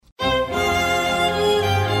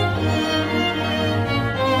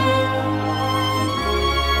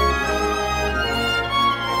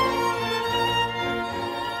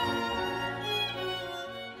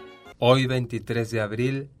Hoy, 23 de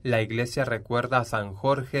abril, la Iglesia recuerda a San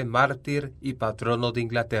Jorge, mártir y patrono de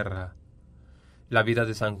Inglaterra. La vida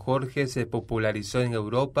de San Jorge se popularizó en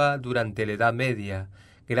Europa durante la Edad Media,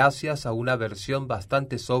 gracias a una versión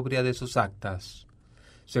bastante sobria de sus actas.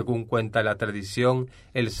 Según cuenta la tradición,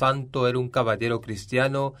 el santo era un caballero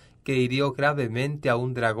cristiano que hirió gravemente a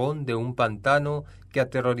un dragón de un pantano que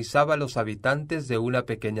aterrorizaba a los habitantes de una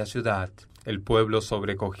pequeña ciudad. El pueblo,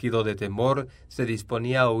 sobrecogido de temor, se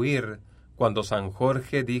disponía a huir, cuando San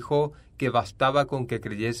Jorge dijo que bastaba con que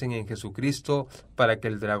creyesen en Jesucristo para que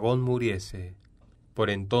el dragón muriese. Por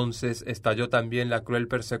entonces estalló también la cruel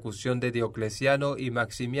persecución de Diocleciano y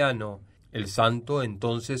Maximiano. El santo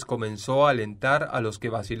entonces comenzó a alentar a los que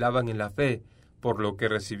vacilaban en la fe, por lo que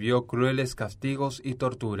recibió crueles castigos y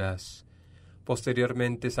torturas.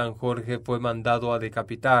 Posteriormente San Jorge fue mandado a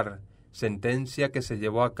decapitar, sentencia que se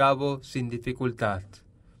llevó a cabo sin dificultad.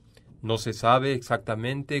 No se sabe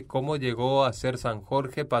exactamente cómo llegó a ser San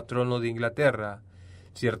Jorge patrono de Inglaterra.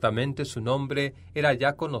 Ciertamente su nombre era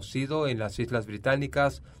ya conocido en las Islas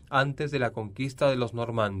Británicas antes de la conquista de los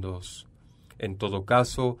normandos. En todo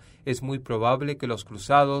caso, es muy probable que los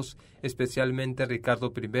cruzados, especialmente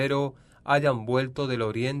Ricardo I, hayan vuelto del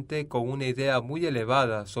Oriente con una idea muy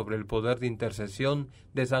elevada sobre el poder de intercesión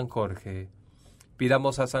de San Jorge.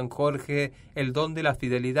 Pidamos a San Jorge el don de la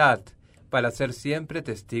fidelidad para ser siempre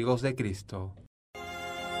testigos de Cristo.